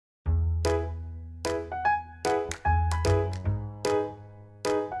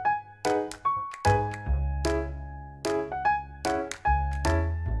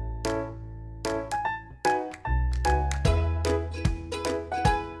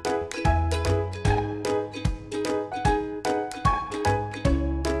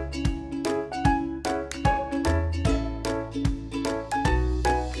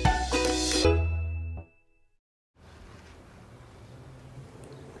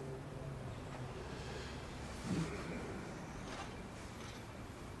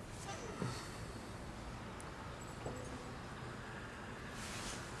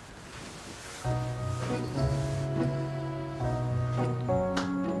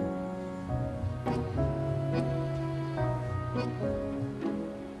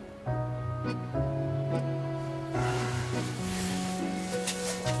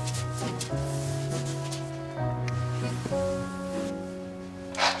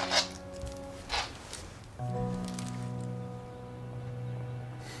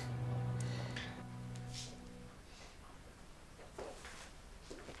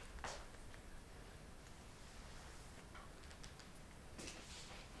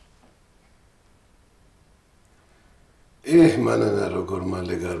მანანა როგორ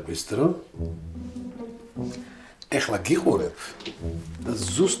მალე გარბის დრო. ეხლა გიყურებ და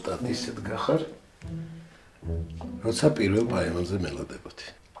ზუსტად ისეთ გახარ, როცა პირველ პაემონზე მელოდებოდი.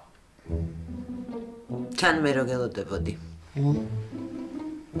 თან მე რო გელოდებოდი.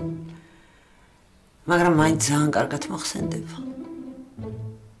 მაგრამ მაინც ძალიან კარგად მოხსენდება.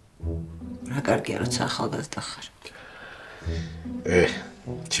 რა კარგია, როცა ახალგაზრდა ხარ.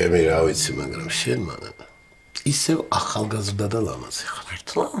 ჩემი რა ვიცი, მაგრამ შენ მანანა ისევ ახალგაზრდა და ლამაზი ხარ.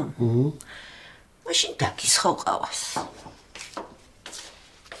 მართლა? მაშინ დაგისხავ ყავას.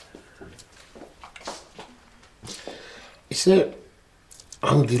 ისე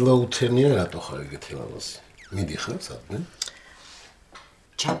ამ დილაუთენია რატო ხარ ეგეთი ლამაზი? მიდიხარ სადმე?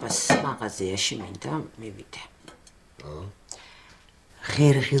 ჩაბას მაღაზიაში მინდა მივიდე.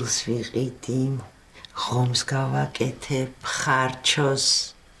 ღერღილს ვიყიდი, ხომს გავაკეთებ, ხარჩოს.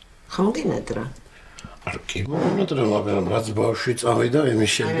 ხომ გინადრა? არ კი მომენატრა, მაგრამ რაც ბავშვი წავიდა,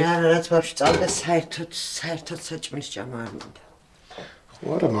 იმის შემდეგ. არა, რაც ბავშვი წავიდა, საერთოდ საჭმლის ჭამა არ მინდა. ხო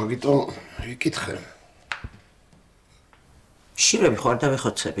არა, მაგიტომ ვიკითხე. შივრები ხო არ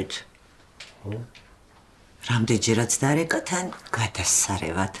დავეხოცებით. რამდენჯერაც დარეკა თან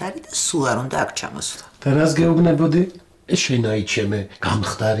გადასარევად არის და სულ არ უნდა აქ ჩამოსვლა. და რას გეუბნებოდი? შენ აიჩემე,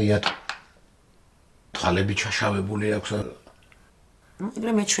 გამხდარიათ. თვალები ჩაშავებული აქვს.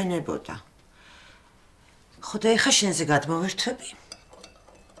 მაგრამ მეჩვენებოდა. ხო და ეხა შენზე გადმოვერთვები?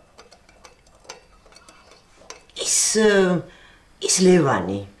 ის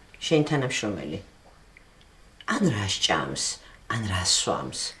ლევანი, შენ თანამშრომელი. ან რას ჭამს, ან რას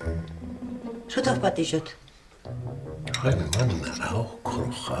სვამს. რო დავპატიჟოთ? აი მანანა რა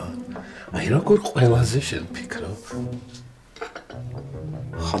ოქროხა. აი როგორ ყველაზე შენ ფიქრობ?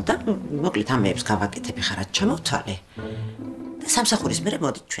 ხო და მოკლედ ამებს გავაკეთებ ხარ რაც ჩამოვთვალე. და სამსახურის მერე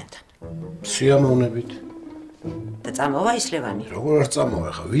მოდით ჩვენთან. სიამოვნებით. და წამოვა ის ლევანი. როგორ არ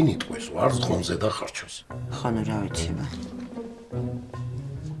წამოვა ხა, ვინ იტყვის, ვარს ხომზე და ხარჩოს. ხო ნუ რა ვიცი ვა.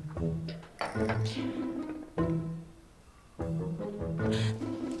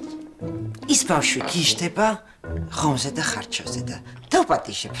 ის ბავშვი გიშდება ხომზე და ხარჩოზე და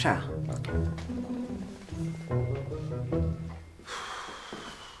დავპატიჟებ რა.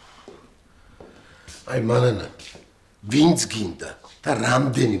 აი მანანა, ვინც გინდა და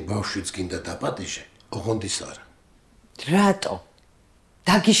რამდენი ბავშვიც გინდა დაპატიჟე, ოღონდ ის არა. რატო?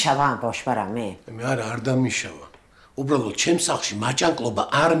 დაგიშავა ამ ბავშვმა რამე? მე არ დამიშავა. უბრალოდ ჩემს სახლში მაჭანკლობა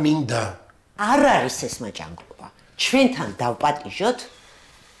არ მინდა. არ არის ეს მაჭანკლობა. ჩვენთან დავპატიჟოთ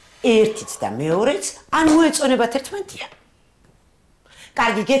ერთიც და მეორეც ან მოეწონებათ ერთმანეთიან.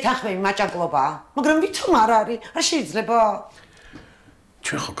 კარგი, გეთანხმები მაჭანკლობა, მაგრამ ვითომ არ არის? არ შეიძლება?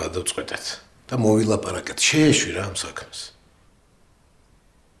 ჩვენ ხო გადავწყვეტეთ და მოვილაპარაკეთ, შეეშვი რა ამ საქმეს.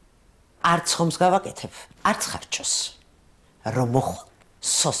 არც ხომს გავაკეთებ, არც ხარჩოს. რომ მოხვალ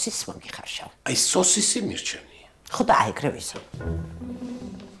სოსის მოგიხარშავ. აი სოსისი მირჩენი. ხო და აი ეგრევე ისა.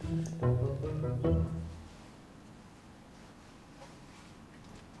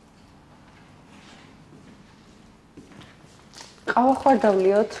 ყავა ხარ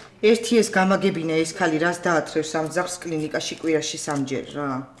დავლიოთ? ერთი ეს გამაგებინა ეს ქალი რას დაათრევს ამ ძაღლს კლინიკაში კვირაში სამჯერ რა.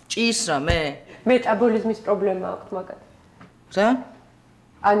 ჭის რამე? მეტაბოლიზმის პრობლემა აქვს მაგათ. რა?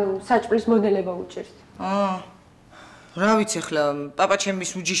 ანუ საჭმლის მონელება უჭირს. რა ვიცი ახლა, პაპა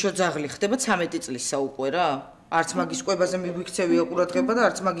ჩემის უჯიშო ძაღლი ხდება 13 წლისა უკვე რა. არც მაგის კვებაზე მიგვიქცევია ყურადღება და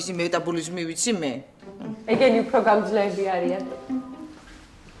არც მაგისი მეტაბოლიზმი ვიცი მე. ეგენი უფრო გამძლეები არიან.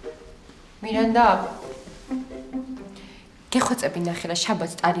 მირანდა გეხოცები ნახე რა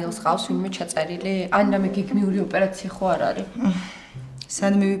შაბათს ტარიელს ყავს ვინმე ჩაწერილი, ან რამე გეგმიური ოპერაცია ხო არ არის?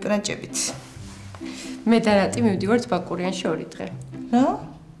 სად მივიპრანჭებით? მე და რატი მივდივართ ბაკურიანში 2 დღე. რა?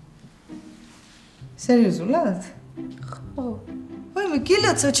 სერიოზულად? ხო. ვაი, მე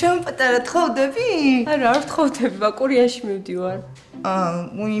გილოცო ჩემ პატარა თხოვდები? არა, არ თხოვდები, ბაკურიანში მივდივარ.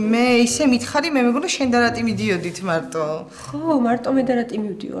 მე ისე მითხარი, მე მეგონა შენ და რატი მიდიოდით მარტო? ხო, მარტო მე და რატი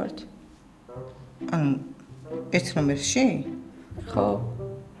მივდივართ. ანუ ერთ ნომერში? ხო.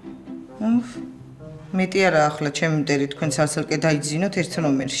 მეტი არა ახლა ჩემი მტერი თქვენ სარსელკე დაიძინოთ ერთ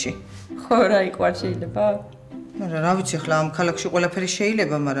ნომერში. ხო, რა იყვარ შეიძლება? მაგრამ რა ვიცი ახლა ამ ქალაქში ყველაფერი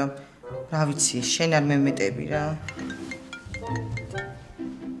შეიძლება, მაგრამ რა ვიცი, შენ არ მემეტები რა.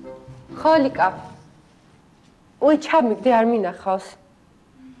 ხო, ლიკა. უი, ჩამიგდე არ მინახავს.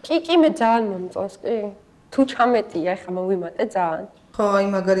 კი, მე ძალიან მომწონს, კი. თუ ჩამეტია, ხა მოვიმატე ძალიან. ხო, აი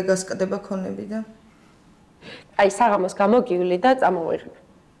მაგარი გასკდება ქონები და აი საღამოს გამოგივლი და წამოვიღებ.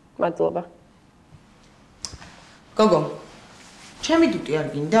 მადლობა. გოგო, ჩემი დუტი არ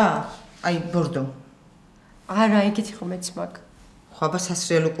გინდა? აი ბორდო. არა, ეგეთი ხო მეც მაგ. ხო, აბა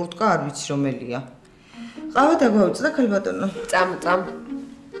სასრიალო კურტკა არ ვიცი რომელია. ყავა დაგვაუწდა ქალბატონო. წამ.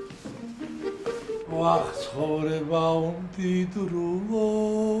 ვახ ცხოვრება უმდიდრულო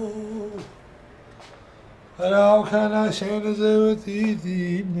რაუხანა შენზე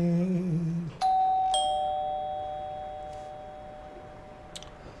ვთიდინე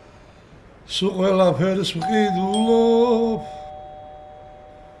სულ ყველაფერს ვყიდულობ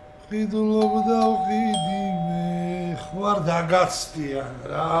და ვყიდიმე ხوار დაგაცდიან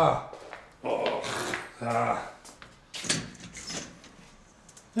რა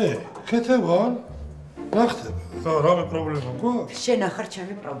ქეთევან რა ხდება? რამე პრობლემა გვაქვს? შენ ახარ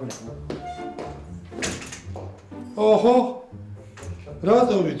ჩემი პრობლემა. ოჰო.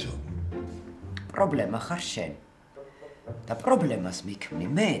 რატო ვითომ? პრობლემა ხარ შენ. და პრობლემას მიქმნი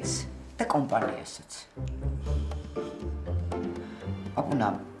მეც და კომპანიასაც. აბუნა,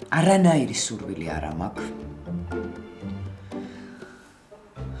 არანაირი სურვილი არ მაქვს.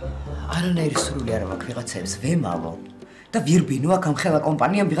 არანაირი სურვილი არ მაქვს ვიღაცებს ვემალო. და ვირბინო აქ ამ ხელა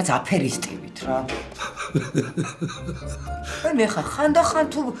კომპანიამ ვიღაც აფერისტივით რა. მე ხან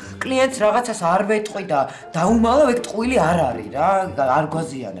თუ კლიენტს რაღაცას არ ვეტყვი და დაუმალავ ეგ ტყუილი არ არის რა, არ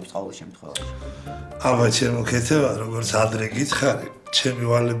გვაზიანებს ყოველ შემთხვევაში. აბა ჩემო ქეთევა, როგორც ადრე გითხარი, ჩემი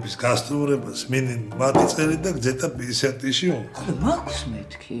ვალების გასტუმრებას მინიმუმ მათი წელი და გძეთა 50-ში უნდა. ხო, მაქვს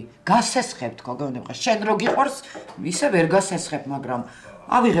მეთქი. გასესხებთ გოგონებღა, შენ რო გიყვარს, ისე ვერ გასესხებ, მაგრამ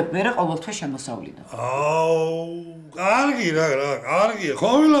ავიღებ მე რა ყოველთვის შემოსავლიდან. კარგი რა, კარგია.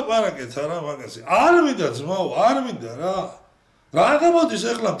 ხო ვილაპარაკეთ არა მაგაზე. არ მინდა ძმაო, არ მინდა რა. რა გამოდის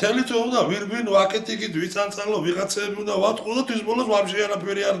ახლა მთელი წელი უნდა ვირბინო, აკეთ-იქით ვიწანწალო, ვიღაცები უნდა ვატყუდოთ, ის ბოლოს ვაფშე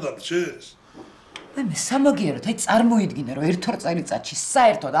არაფერი არ დარჩეს. მე სამაგიეროდ, აი წარმოიდგინე რომ ერთ-ორ წელიწადში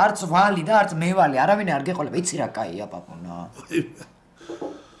საერთოდ არც ვალი და არც მევალი არავინ არ გეყოლება, იცი რა კაია პაპონა.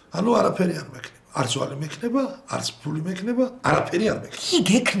 ანუ არაფერი არ მექნება. არც ვალი მექნება, არც ფული მექნება, არაფერი არ მექნება. კი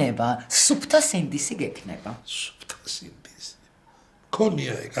გექნება, სუფთა სინდისი გექნება. სუფთა სინდისი.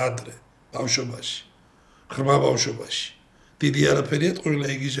 ქონია ეგ ადრე, ბავშვობაში. ღრმა ბავშვობაში. დიდი არაფერია ყველა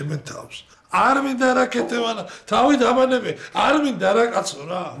იგიჟებენ თავს. არ მინდა რა ქეთევანა, თავი დამანები, არ მინდა რა კაცო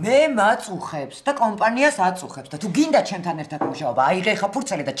რა. მე მაწუხებს და კომპანიას აწუხებს და თუ გინდა ჩემთან ერთად მუშაობა, აიღე ხა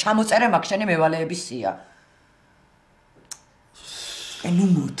ფურცელი და ჩამოწერე მაგ შენი მევალეების სია. ნუ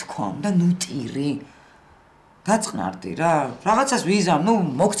მოთქვამ და ნუ ტირი. დაწყნარდი რა. რაღაცას ვიზამ, ნუ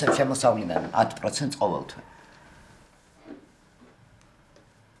მოგცემ შემოსავლიდან 10% ყოველთვე.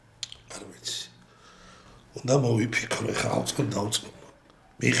 არ ვიცი. უნდა მოვიფიქრო ხა აუწყო დაუწყო.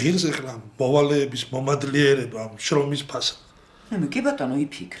 მიღირს ახლა მოვალეების მომადლიერება შრომის ფასად. მე კი ბატონო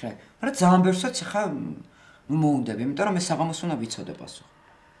იფიქრე, მაგრამ ძალიან ბევრსაც ხა მოუნდები, იმიტომ რომ მე საღამოს უნდა ვიცოდე პასუხი.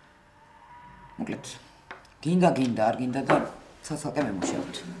 მოკლედ, გინდა არ გინდა და ცალ-ცალკე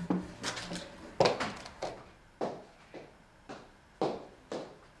მემუშავებთ.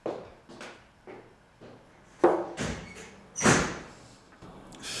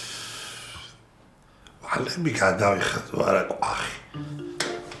 ვალები გადავიხადო არა ყვახი.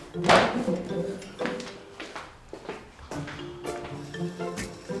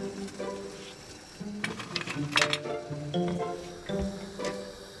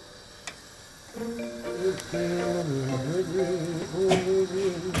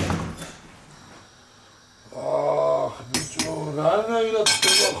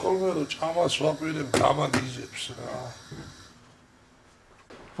 ჩამას ვაპირებ გამაგიჟებს რა.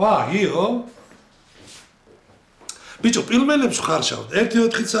 ვაიო. ბიჭო, ფილმელებს ხარშავთ.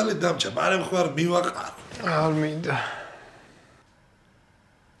 1-4 წელი დამჭა, მაგრამ ხوار მივაყარო. არ მინდა.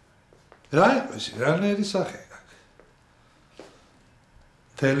 რა იყოს, რანაირი სახე გაქვს?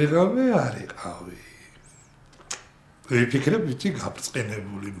 თელეგრამი არ იყავი. ვიფიქრებ, ვიტი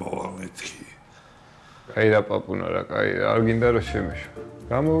გაბრწყინებული მოვა მეთქი. კაი რა პაპუნა რა, კაი, არ გინდა რომ შემეშვა.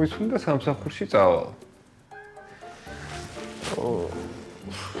 გამოვიცვლი და სამსახურში წავალ.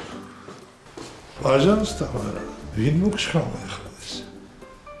 Пожалуйста, ვინ მოგშხავა ახლა ეს?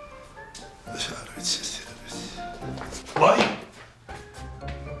 არ ვიცი ეს რა ვიცი. ვაი!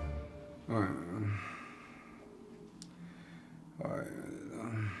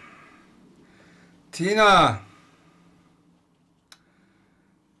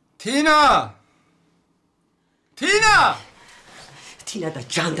 თინა და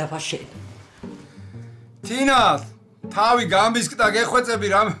ჯანდაბა შენ. თინა, თავი გამბისკდა გეხვეწები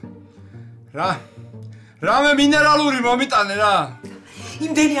რამე მინერალური მომიტანე რა.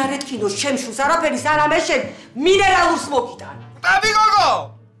 იმდენი არ ეთქინო შემშულს არაფერის არამე შენ მინერალურს მოგიტან. ტაბი გოგო!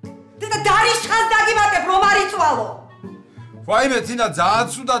 და დარიშხას დაგიმატებ რომ არ იწვალო. ვაიმე თინა ძალიან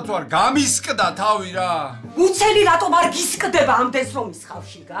ცუდად თუ არ გამისკდა თავი რა. უცელი რატომ არ გისკდება ამდენს რომ ის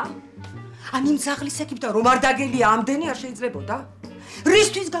ხავში გა? ან იმ ძაღლის ეკიპდა რომ არ დაგელია ამდენი არ შეიძლებოდა?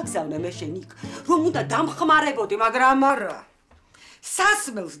 რისთვის გაგზავნე მე შენ იქ? რომ უნდა დამხმარებოდი, მაგრამ არა.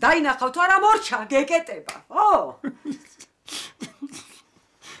 სასმელს დაინახავ თუ არა მორჩა, გეკეტება, ხო?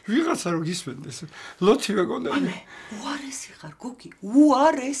 ვიღაცა რო გისმენდეს, ლოთივე გონდები. უარესი ხარ, გოგი,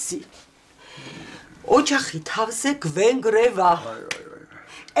 უარესი. ოჯახი თავზე გვენგრევა.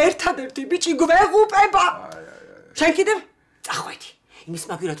 ერთადერთი ბიჭი გვეღუპება. შენ კიდევ წახვედი. იმის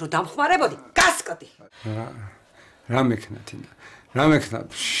მაგირად რომ დამხმარებოდი, გასკდი. რა მექნა თინა? რა მექნა?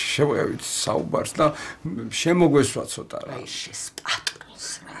 შევევით საუბარს და შემოგვესვა ცოტა რა. ეს პატრონს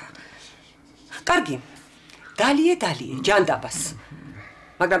რა. კარგი. დალიე, ჯანდაბას.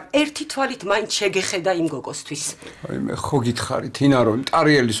 მაგრამ ერთი თვალით მაინც შეგეხედა იმ გოგოსთვის. აი მე ხო გითხარი თინა რომ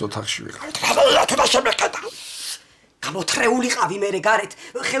ტარიელის ოთახში ვიყავით. თუ და შემეხედა. გამოთრეულიყავი მე გარეთ,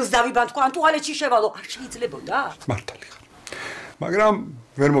 ხელს დავიბანთქო ან ტუალეტში შევალო, არ შეიძლებოდა? მართალი ხარ. მაგრამ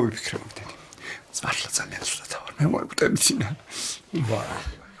ვერ მოვიფიქრებოდი. მართლა ძალიან სუსტად ვარ. მე მოიკვდები თინა. ვაა.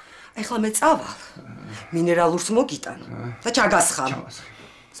 ეხლა მე წავალ. მინერალურს მოგიტან და ჩაგასხამ.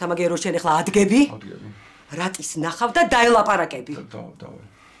 სამაგერო შენ ეხლა ადგები? რატის ნახავ და დაელაპარაკები. დავე.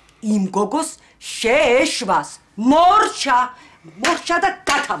 იმ გოგოს შეეშვას. მორჩა და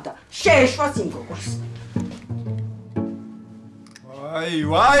გათავდა. შეეშვას იმ გოგოს. ვაი!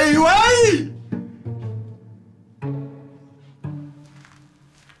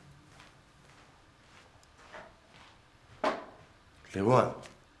 ლევან,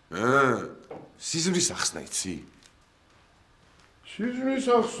 სიზმრის ახსნა იცი? სიზმრის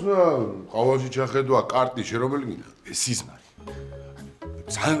ახსნა, ყავაში ჩახედვა კარტი შერობელი გინდა. სიზმარი.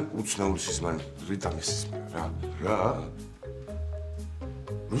 ძალიან უცნაური სიზმარი, რიტამის სიზმარი რა. რა?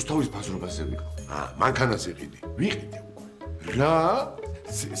 რუსთავის ბაზრობაზე ვიყავ. მანქანას იყიდი. ვიყიდე უკვე. რა?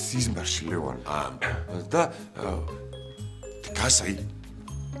 სიზმარში ლევან. და გასაი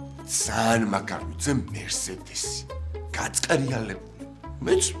ძალიან მაგარ ვიცე მერსედესი. გაწყრიალებული.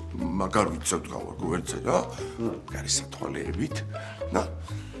 მეც მაგარ ვიცავ გავარ გვერდზე რა. გარი სათვალეებით და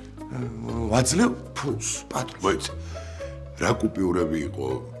ვაძლევ ფულს პატრონს. რა კუპიურები იყო?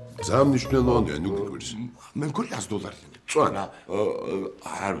 ძალიან მნიშვნელოვანია, ნუ გიგვირს. მე მგონი $100. წვან.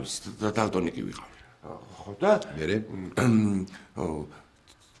 არ ვიცი, დალტონიკი ვიყავი. ხო და მერე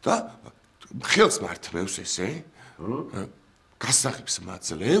და ხელს მართლევს ესე? გასაღებს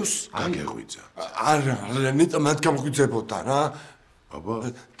მაძლევს, გაგეღვიძა. არა, ნეტა მათ გამღვიძებოდა რა.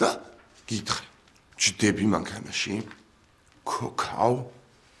 აბა და გითხრა. ჯდები მანქანაში. ქოქავ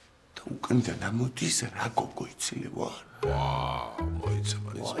და უკანიდან ამოდის რა გოგო იცილება. მოიცა.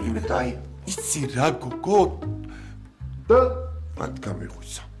 იცი რა გოგო და მათ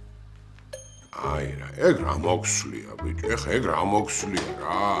გამიღვიძა. აი რა, ეგ რა მოქსლია ბიჭო, ეხა ეგ რა მოქსლია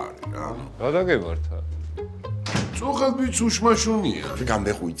რა არის რა. რა დაგემართა? წუხად ბიჭ უშმაშუნია.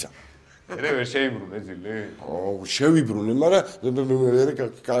 გამეღვიძა. მე ვერ შეიბრუნე ძილი? შევიბრუნე, მაგრამ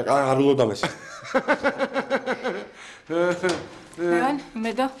არ ვლოდამ ეს. მან,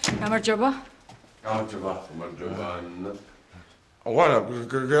 იმედო, გამარჯობა. გამარჯობა. ვარა,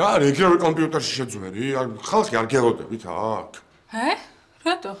 არ ეგრევე კომპიუტერში შეძვერი, ხალხი არ გელოდებით აქ.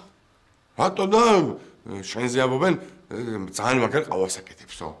 რატო? რატო და შენზე ამბობენ ძალიან მაგარ ყავას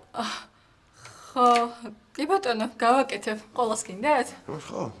აკეთებსო. ხო, კი ბატონო, გავაკეთებ. ყოლას გინდათ?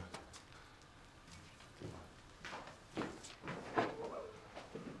 ხო.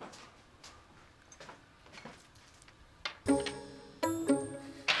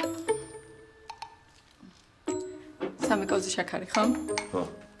 სამი კოზი შაქარი, ხო? ხო.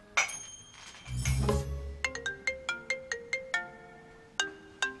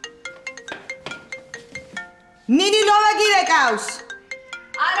 ნინი ლოვაგირეკავს.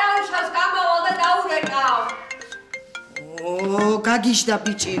 არა უშავს გამოვალ და დაურეკავ. გაგიჟდა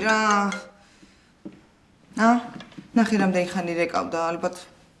ბიჭი რა. ნახე რამდენი ხანი რეკავდა, ალბათ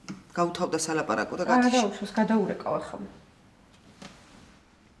გაუთავდა სალაპარაკო და გაგიჟდა. არა უშავს გადაურეკავ ახლა.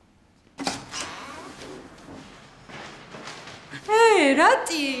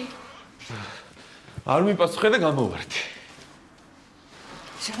 რატი? არ მიპასუხე და გამოვარდი.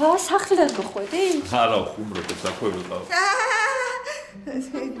 რა, სახლიდან გოხვედი? არა, ხუმრობ საქმე ვიყავ.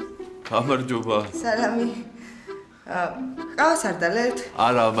 გამარჯობა. სალამი. ყავს არ დალეთ?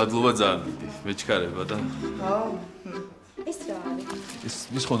 არა, მადლობა ძალიან დიდი. მეჩქარება და ეს რა არის?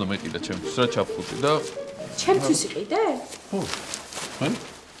 ის ხონდა მეყიდა ჩემთვის რა ჩაფხუტი და ჩემთვის იყიდე? ხო. მან?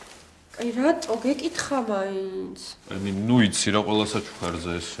 აი რატო გეკითხა მაინც? აი ნუ იცი რა ყველა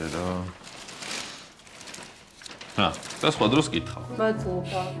საჩუქარზე ესე რა. და სხვა დროს კითხავ.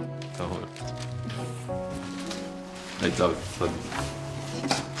 მადლობა. დავარ. აი დავარ.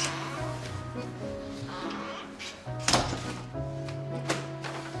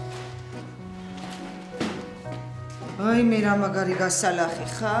 აი მე რა მაგარი გასალახი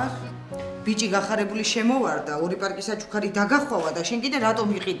ხარ? ბიჭი გახარებული შემოვარდა, ორი პარკის აჩუქარი დაგახვავა და შენ კიდე რატომ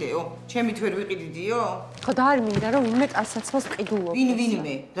იყიდეო? ჩემით ვერ ვიყიდიდიო? ხო და არ მინდა რომ ვინმე ტანსაცმელს ყიდულობ.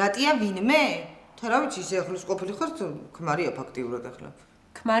 ვინმე? რატია ვინმე? თა რა ვიცი, ისე ახლოს ყოფილი ხარ, ქმარია ფაქტიურად ახლა.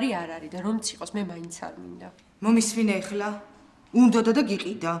 ქმარი არ არის და რომც იყოს მე მაინც არ მინდა. მომისვინე ახლა. უნდოდა და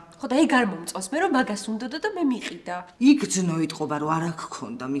გიყიდა. ხო და ეგ არ მომწონს მე რომ მაგას უნდოდა და მე მიყიდა. იქ ძნო იტყობა რომ არ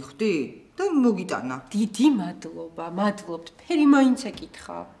გქონდა, მიხვდი? და მოგიტანა. დიდი მადლობა, მადლობთ. ფერი მაინც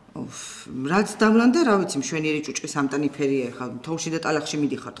ეკითხა. რაც დავლანდა, რა ვიცი, მშვენიერი ჭუჭყის ამტანი ფერია ახლა. თოვლში და ტალახში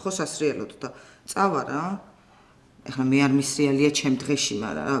მიდიხართ, ხო სასრიალოდ და წავა რა. ახლა მე არ მისრიალია ჩემ დღეში,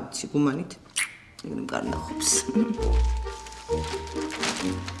 მაგრამ რა ვიცი, გუმანით ეგ მკარნახობს.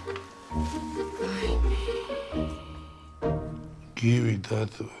 გივი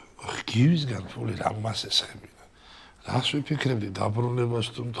დათო, გივისგან ფული რა მას ესხებინა. რას ვიფიქრებდი დაბრუნებას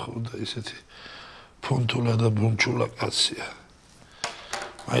თუ მთხოვდა ისეთი ფონთულა და ბუნჩულა კაცია.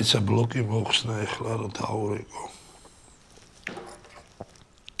 მაიცა ბლოკი მოხსნა ეხლა რომ დაურეკო.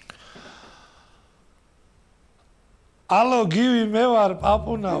 ალო გივი მე ვარ,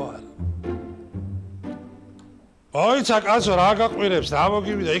 პაპუნა ვარ. მოიცა კაცო რა გაყვირებს, რა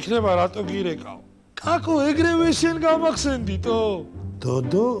მოგივი და იქნება რატო გირეკავ. კაკო ეგრევე შენ გამახსენდიტო?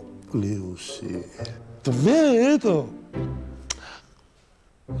 დოდო პლუსი. მე-7.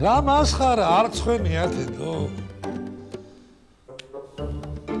 რა მასხარა არ ცხენიათეთო?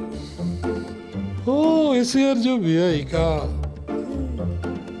 ო, ესე არ ჯობია იკა.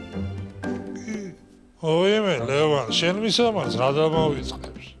 ოიმე, ლევან, შენ მისამართს რა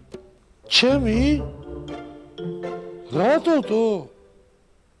დამავიწყებს? ჩემი? რატო?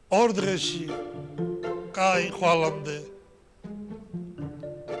 ორ დღეში. კაი, ხვალამდე.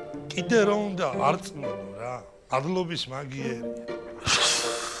 კიდე რომ უნდა არ წმოდო რა. მადლობის მაგიერი.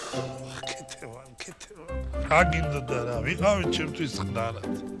 კეთევან. გაგინდოდა რა, ვიყავით ჩემთვის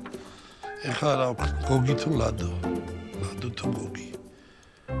ხნარად. ეხლა რა ვქნა, გოგი თუ ლადო? ლადო თუ გოგი?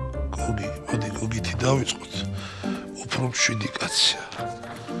 გოგი, მოდი გოგითი დავიწყოთ. უფრო მშვიდი კაცია.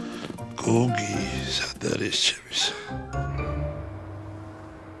 გოგი, სად არის ჩემის?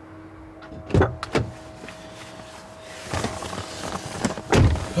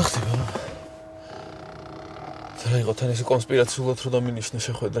 რა ხდება რა? რა იყო თან ისე კონსპირაციულად რო დამინიშნე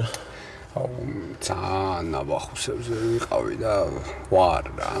შეხვედრა? აუ, ძალიან ნაბახუსებზე ვიყავი და ვარ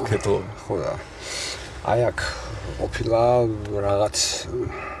რა. კეთილობ. ხო და აი აქ ყოფილა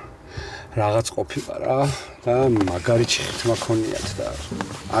რაღაც ყოფილა რა და მაგარი ჩიხით მაქონიათ და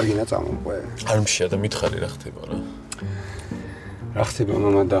არ გინა წამოყვე. არ მშია და მითხარი რა ხდება რა? რა ხდება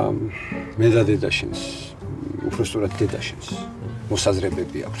მამა და მე და დედაშენს, უბრალოდ დედაშენს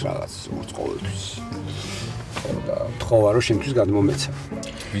მოსაზრებები აქვს რაღაც როგორც ყოველთვის. და თხოვა რომ შენთვის გადმომეცა.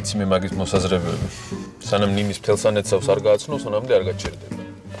 ვიცი მე მაგის მოსაზრებები. სანამ ნიმის ფელსანეცავს არ გააცნობს, სანამდე არ გაჩერდება.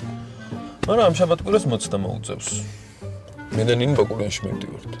 მაგრამ ამ შაბათკვირას მოცდა მოუწევს. მე და ნინი ბაკურიანში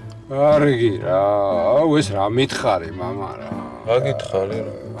მივდივართ. არგი რა, აუ ეს რა მითხარი მამა რა. რა გითხარი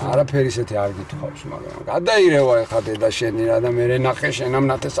რა? არაფერი ისეთი არ გითხავს, მაგრამ გადაირევა ეხა დედა შენი რა და მე ნახე შენამ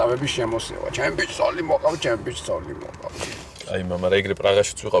ნათესავების შემოსევა. ჩემ ბიჭსოლი მოყავ. აი მამა რა ეგრე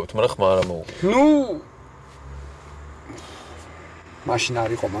პრაღაშიც ვიყავით, მაგრამ ხმა არა მოუღია. ნუ მაშინ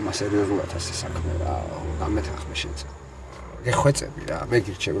არ იყო მამა სერიოზულად ასე საქმე რა, გამეთანხმე შენც. გეხვეწები რა, მე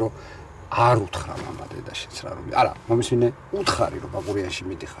გირჩევ რომ არ უთხრა მამა დედაშენს რა რომ. არა, მომისმინე, უთხარი რომ ბაკურიანში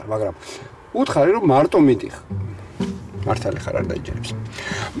მიდიხარ, მაგრამ უთხარი რომ მარტო მიდიხარ. მართალი ხარ არ დაიჯერებს.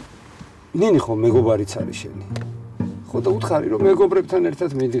 ნინი ხო მეგობარიც არის შენი. ხო და უთხარი რომ მეგობრებთან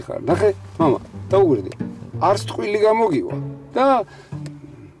ერთად მიდიხარ. ნახე, მამა, დაუგვირდი. არც ტყვილი გამოგივა და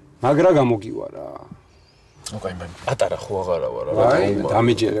მაგრა გამოგივა რა. ოკეი, მე პატარა ხო აღარა ვარ რა. აი,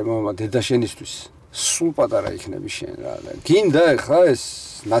 დამიჯერე მამა დედაშენისთვის. სულ პატარა იქნები შენ რა. გინდა ეხლა ეს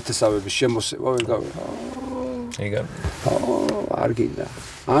ნათესავების შემოსევა ვერ გავიღო. ეგარ. არ გინდა.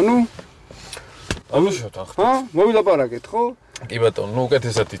 ანუ ამუშავთან ხარ. მოვილაპარაკეთ ხო? კი ბატონო, ნუ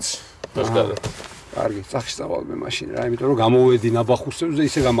უკეთესად იცი. ხარ. კარგი, წახში წავალ მაშინ რა, იმიტომ რომ გამოვედი ნაბახუსებზე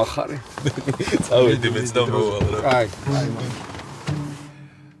ისე გამახარე. წავედი მეც და მოვალ რა. აი.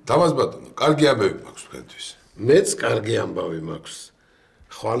 დამას ბატონო, კარგი ამბავი მაქვს თქვენთვის. მეც კარგი ამბავი მაქვს.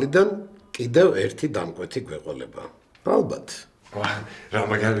 ხვალიდან კიდევ ერთი დამკვეთი გვეყოლება. ალბათ. რა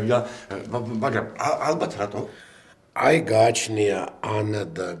მაგარია, მაგრამ ალბათ რატო? აი გააჩნია ანა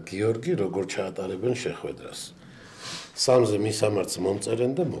და გიორგი როგორ ჩაატარებენ შეხვედრას. სამზე მისამართს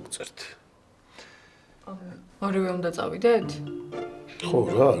მომწერენ და მოგწერთ. ორივე უნდა წავიდეთ? ხო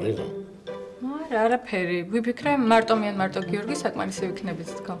რა არის რა. არაფერი, ვიფიქრე მარტო გიორგი საკმარისი ვიქნებით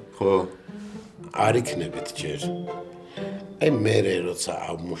თქო. ხო. არ იქნებით ჯერ. აი მერე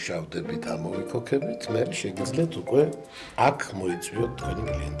როცა ამუშავდებით ამოვიქოქებით, მე შეგიძლიათ უკვე აქ მოიწვიოთ თქვენი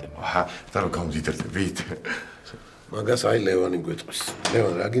კლიენტები. აჰა, და რომ გამძიდრდებით. მაგას აი ლევანი გვეტყვის.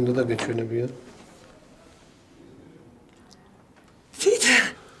 ლევან, რა გინდოდა გეჩვენებია?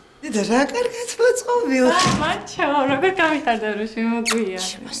 დედა, რა კარგად მოწყობილ. მაჩო, როგორ გამიხარდა რომ შემოგვია.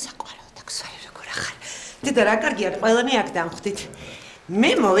 შემოსაყვალო და ქსვარი როგორ ახარ. დედა, რა კარგია, ყველანი აქ დამხვდით.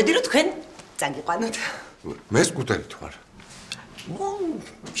 მე მოვედი რომ თქვენ წაგიყვანოთ. მე სკუტერით ვარ.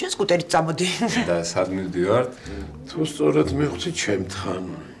 შენ სკუტერით წამოდი. და სად მივდივართ? თუ სწორად მივხვდი ჩემთან,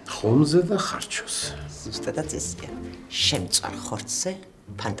 ხომზე და ხარჩოს. ზუსტადაც ესია. შემწარ ხორცზე,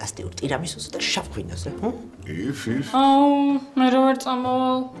 ფანტასტიკურ ტირამისუზე და შავ ღვინოზე, ჰო? აუ, მე რო ვერ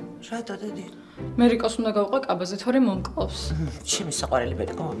წამოვალ. რატო დედი? მერიკოს უნდა გავყვა კაბაზე, თორე მომკლავს. ჩემი საყვარელი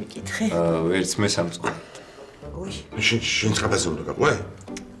მერიკო მომიკითხე. ვერც მე სამწყო. ოი. შენ წაბაზე უნდა გაყვე?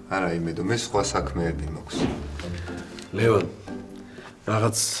 არა, იმედო, მე სხვა საქმეები მაქვს. ლევან,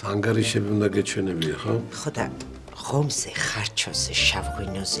 რაღაც ანგარიშები უნდა გეჩვენებია, ხო? ხო და ხომზე, ხარჩოზე, შავ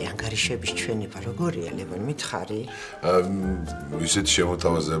ღვინოზე ანგარიშების ჩვენება როგორია, ლევან, მითხარი? ისეთ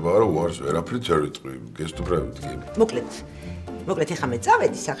შემოთავაზებაა, რომ უარს ვერაფრით ვერ ვიტყვი, გესტუბრებით კი. მოკლედ ეხა მე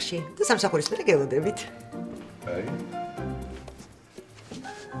წავედი სახში და სამსახურის მერე გელოდებით. აი.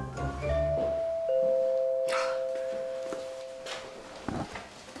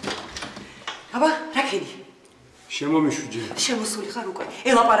 აბა, რა ქედი? შემომიშვიჯე. შემოსული ხარ უკვე.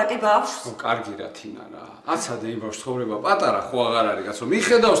 ელაპარაკე ბავშვს. ხო, კარგი რა თინა რა. აცადე იმ ბავშვს ცხოვრება პატარა ხო აღარ არის, კაცო.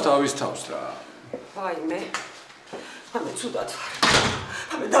 მიხედავს თავის თავს რა. ვაიმე. ამე ცუდად ვარ.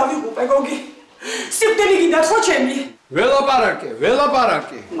 ამე დავიღუპე გოგი. სიკვდილი გინდათ ხო ჩემი? ველაპარაკე.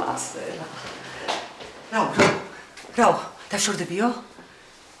 მასე. რაო, დავშორდებიო?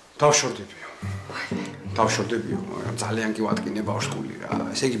 დავშორდებიო, მაგრამ ძალიან კი ვატკინე ბავშვი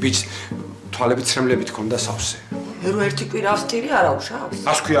რა. ესე იგი ბიჭს თვალებით ცრემლებით ქონდა სავსე. მე რო ერთი კვირა ავსტირი არ აუშავს.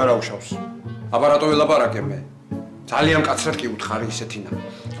 ას ქვია არ აუშავს. აბა რატო ველაპარაკე მე? ძალიან კაცრად კი უთხარი ისეთინა.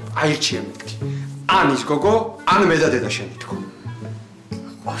 აირჩიე მეთქი. ან ის გოგო, ან მე და დედა შენი თქო.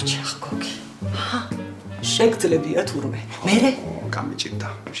 ოჩახ გოგი. შეგძლებია თურმე. მერე? გამიჭირდა.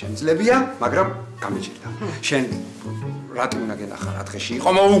 შენძლებია, მაგრამ გამიჭირდა. შენ რატო უნდა გენახა რა დღეში? იყო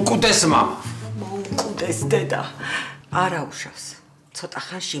მოუკუდეს მამა. მოუკუდეს დედა. არ აუშავს. ცოტა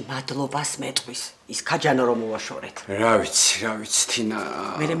ხანში მადლობას მეტყვის. ის ქაჯანო რომ უაშორეთ. რა ვიცი, თინა.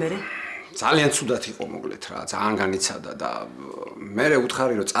 მერე? ძალიან ცუდად იყო მოგლეთ რა, ძალიან განიცადა და მერე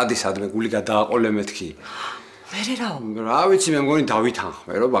უთხარი რომ წადი სადმე გული გადააყოლე მეთქი. მერე რაო? რა ვიცი, მე მგონი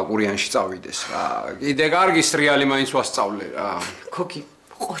დავითანხმე რომ ბაკურიანში წავიდეს რა. კიდე კარგი სრიალი მაინც ვასწავლე რა. გოგი,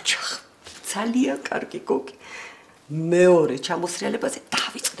 ყოჩახ. ძალიან კარგი გოგი. მეორე ჩამოსრიალებაზე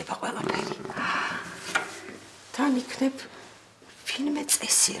დავიწყდება ყველაფერი. თან იქნებ ფილმე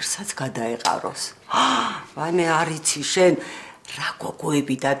წესიერსაც გადაეყაროს. ვაიმე არიცი შენ რა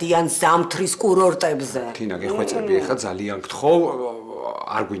გოგოები დადიან ზამთრის კურორტებზე. თინა გეხვეწები ახლა ძალიან გთხოვ,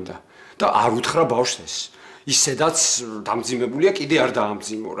 არ გვინდა და არ უთხრა ბავშვს ეს. ისედაც დამძიმებულია, კიდე არ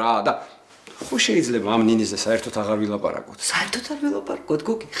დაამძიმო რა და ხო შეიძლება ამ ნინიზე საერთოდ აღარ ვილაპარაკოთ. საერთოდ არ ვილაპარაკოთ,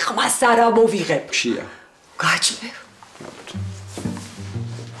 გოგი, ხმას არ ამოვიღებ. შია. გაჭმევ.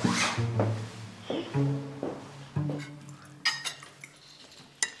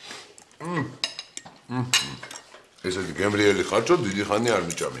 ესეთი გემრიელი ხარჩო დიდი ხანი არ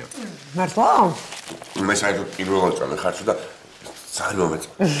მიჭამია. მართლა? მე საერთოდ პირველად წამე ხარჩო და ძალიან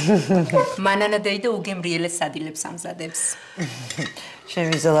მომეწონა. მანანა დეიდო უგემრიელეს სადილებს ამზადებს. შენ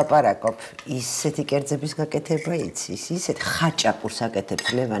ვიზელაპარაკობ, ისეთი კერძების გაკეთება იცის, ისეთ ხაჭაპურს აკეთებს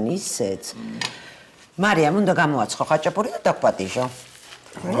ლევან ისეც. მარიამ უნდა გამოაცხო ხაჭაპური და დაგპატიჟო.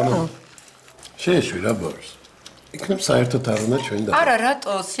 შეეშვი რა ბავშვს. იქნებ საერთოდ არ უნდა ჩვენ და არა,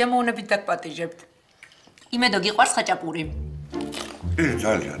 რატო? სიამოვნებით დაგპატიჟებთ. იმედო გიყვარს ხაჭაპური?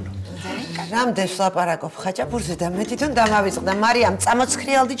 ძალიან. რამდენს ლაპარაკობ ხაჭაპურზე და მე თვითონ დამავიწყდა. მარიამ,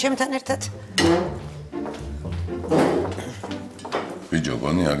 წამოცხრიალდი ჩემთან ერთად. ბიჭო,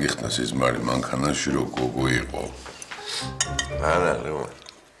 გონი აგიხსნა სიზმარი, მანქანაში რო გოგო იყო. არა, ლევან.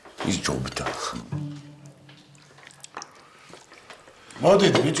 ის ჯობდა.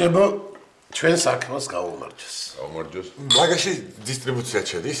 მოდით ბიჭებო, ჩვენ საქმეს გავუმარჯოს. გავუმარჯოს. მაგაში დისტრიბუცია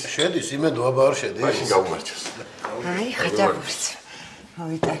შედის? შედის, იმედო აბა არ შედის. მაშინ გავუმარჯოს. აი, ხაჭაპურს.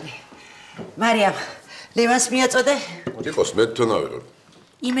 მოვიტანე. მარიამ, ლევანს მიაწოდე? იყოს, მე თვითონ ავიღებ.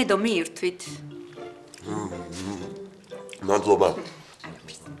 იმედო მიირთვით. მადლობა.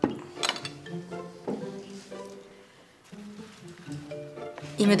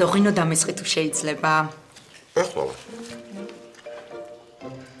 იმედო ღვინო დამესხი თუ შეიძლება. ეხლა.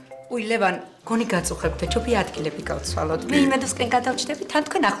 უი ლევან, გონი გაწუხებთ, ჩობი ადგილები გავცვალოთ. მე იმედოსკენ გადავჭდები, თან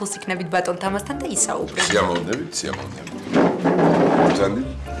თქვენ ახლოს იქნებით ბატონ თამასთან და ისაუბრებთ. სიამოვნებით. მოგწანდი?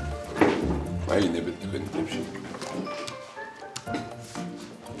 აი ნებეთ თქვენ დებში.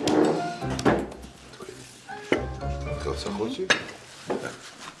 ხელსაყრელში?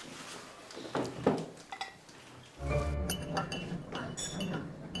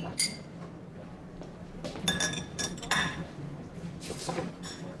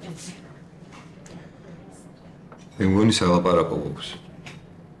 მე მგონი სალაპარაკო გვაქვს.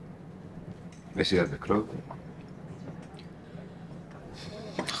 ესე არ ვიქრო?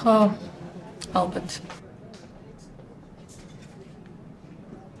 ხო, ალბათ.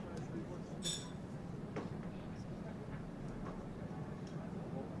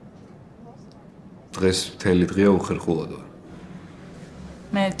 დღეს მთელი დღეა უხერხულად ვარ.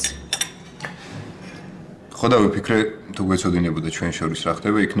 მეც. ხო და ვიფიქრე, თუ გვეცოდინებოდა ჩვენ შორის რა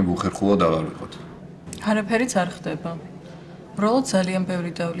ხდება, იქნებ უხერხულად აღარ ვიყოთ. არაფერიც არ ხდება. უბრალოდ ძალიან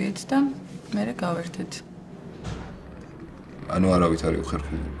ბევრი დავლიეთ და მერე გავერთეთ. ანუ არავით არის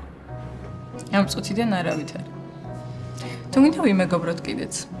უხერხულობა. ამ წუთიდან არავით არ. თუ მინდა ვიმეგობროთ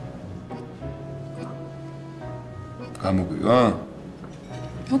კიდეც. გამოგვივა?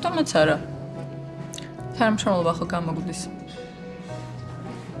 ავტომატს არა. თანამშრომლობა ხო გამოგვდის.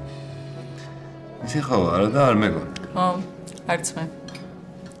 ისე ხავა არა და არ მეგონა. ხო, არც მე.